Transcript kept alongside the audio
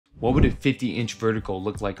What would a 50-inch vertical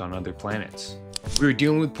look like on other planets? We're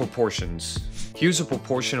dealing with proportions. Here's a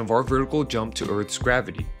proportion of our vertical jump to Earth's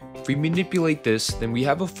gravity. If we manipulate this, then we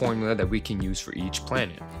have a formula that we can use for each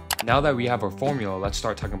planet. Now that we have our formula, let's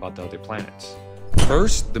start talking about the other planets.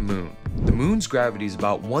 First, the Moon. The Moon's gravity is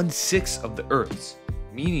about 1/6 of the Earth's,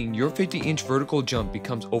 meaning your 50-inch vertical jump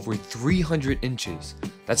becomes over 300 inches.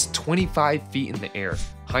 That's 25 feet in the air,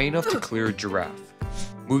 high enough to clear a giraffe.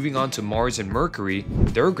 Moving on to Mars and Mercury,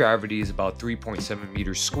 their gravity is about 3.7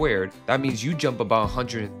 meters squared. That means you jump about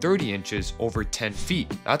 130 inches over 10 feet.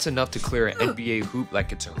 That's enough to clear an NBA hoop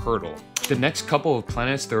like it's a hurdle. The next couple of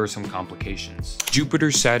planets, there are some complications. Jupiter,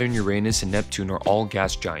 Saturn, Uranus, and Neptune are all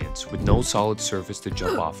gas giants with no solid surface to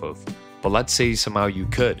jump off of. But let's say somehow you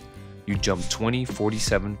could. You jump 20,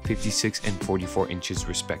 47, 56, and 44 inches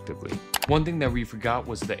respectively. One thing that we forgot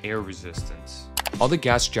was the air resistance. All the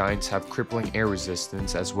gas giants have crippling air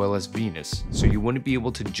resistance as well as Venus, so you wouldn't be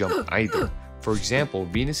able to jump either. For example,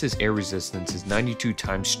 Venus's air resistance is 92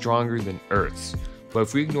 times stronger than Earth's, but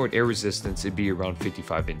if we ignored air resistance, it'd be around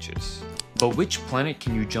 55 inches. But which planet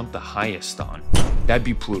can you jump the highest on? That'd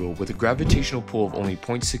be Pluto, with a gravitational pull of only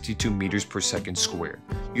 0.62 meters per second squared.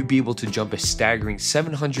 You'd be able to jump a staggering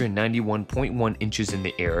 791.1 inches in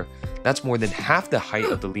the air. That's more than half the height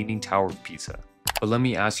of the Leaning Tower of Pisa. But let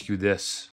me ask you this.